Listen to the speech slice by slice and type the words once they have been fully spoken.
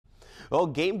Well,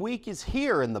 game week is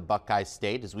here in the Buckeye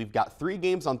State as we've got 3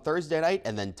 games on Thursday night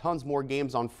and then tons more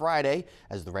games on Friday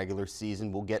as the regular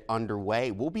season will get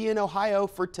underway. We'll be in Ohio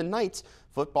for tonight's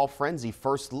Football Frenzy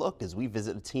first look as we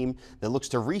visit a team that looks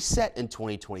to reset in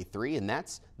 2023, and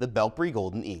that's the Belpre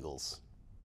Golden Eagles.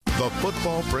 The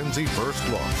Football Frenzy first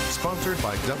look, sponsored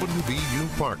by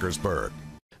WVU Parkersburg.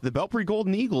 The Belpre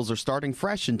Golden Eagles are starting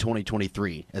fresh in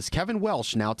 2023 as Kevin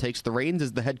Welsh now takes the reins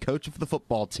as the head coach of the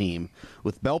football team.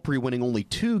 With Belpre winning only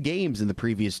 2 games in the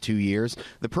previous 2 years,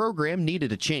 the program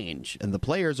needed a change, and the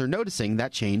players are noticing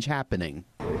that change happening.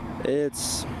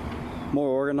 It's more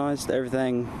organized.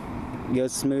 Everything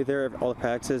goes smoother. All the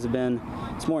practices have been,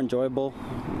 it's more enjoyable,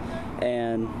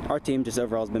 and our team just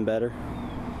overall has been better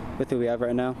with who we have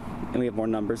right now, and we have more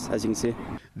numbers, as you can see.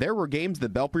 There were games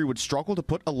that Belpre would struggle to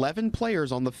put 11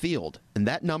 players on the field, and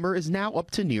that number is now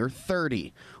up to near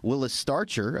 30. Willis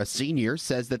Starcher, a senior,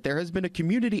 says that there has been a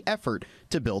community effort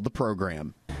to build the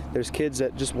program. There's kids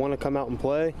that just want to come out and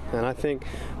play, and I think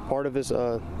part of us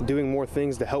doing more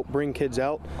things to help bring kids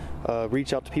out,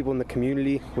 reach out to people in the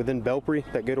community within Belpre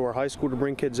that go to our high school to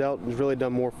bring kids out, has really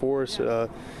done more for us.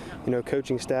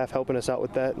 Coaching staff helping us out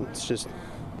with that. It's just,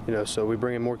 so we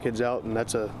bring in more kids out, and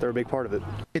they're a big part of it.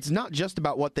 It's not just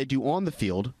about what they do on the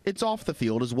field, it's off the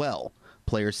field as well.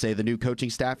 Players say the new coaching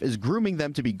staff is grooming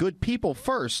them to be good people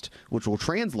first, which will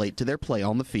translate to their play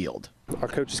on the field. Our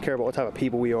coaches care about what type of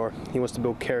people we are. He wants to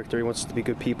build character. He wants us to be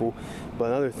good people. But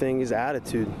another thing is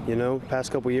attitude.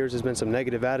 Past couple of years there's been some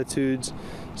negative attitudes,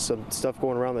 some stuff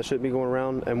going around that shouldn't be going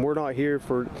around, and we're not here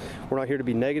to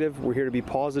be negative. We're here to be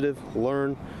positive,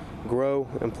 learn, grow,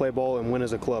 and play ball and win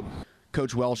as a club.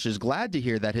 Coach Welsh is glad to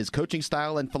hear that his coaching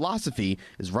style and philosophy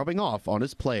is rubbing off on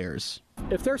his players.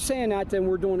 If they're saying that, then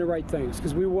we're doing the right things,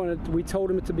 because we told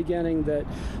them at the beginning that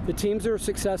the teams that are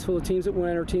successful, the teams that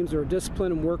win, are teams that are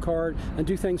disciplined and work hard and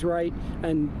do things right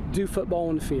and do football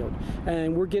on the field.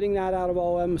 And we're getting that out of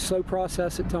all of them. Slow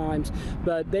process at times,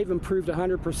 but they've improved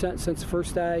 100% since the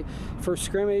first day. First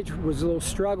scrimmage was a little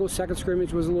struggle. Second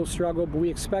scrimmage was a little struggle, but we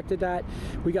expected that.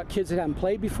 We got kids that hadn't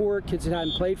played before, kids that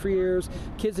hadn't played for years,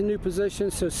 kids in new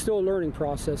positions, so it's still a learning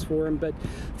process for them. But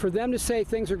for them to say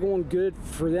things are going good,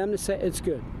 for them to say it's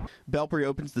good. Belpre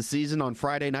opens the season on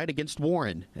Friday night against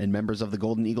Warren, and members of the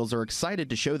Golden Eagles are excited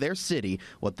to show their city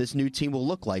what this new team will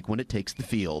look like when it takes the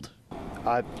field.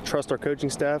 I trust our coaching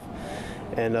staff,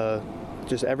 and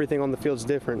just everything on the field is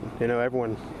different.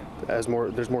 Everyone has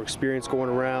there's more experience going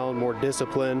around, more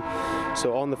discipline.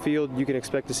 So on the field, you can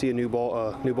expect to see a new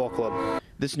ball club.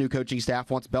 This new coaching staff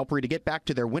wants Belpre to get back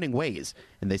to their winning ways,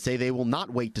 and they say they will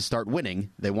not wait to start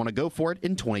winning. They want to go for it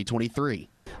in 2023.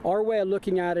 Our way of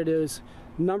looking at it is,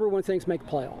 number one thing is make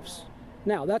playoffs.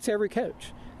 Now, that's every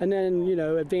coach. And then,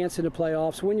 advance into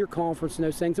playoffs, win your conference and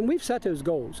those things. And we've set those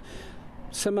goals.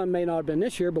 Some of them may not have been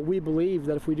this year, but we believe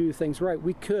that if we do things right,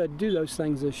 we could do those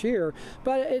things this year.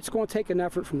 But it's going to take an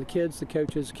effort from the kids, the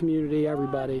coaches, community,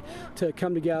 everybody to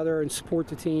come together and support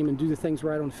the team and do the things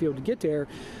right on the field to get there.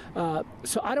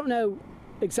 So I don't know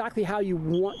exactly how you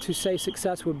want to say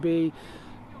success would be.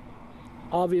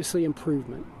 Obviously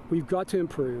improvement. We've got to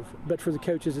improve, but for the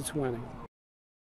coaches, it's winning.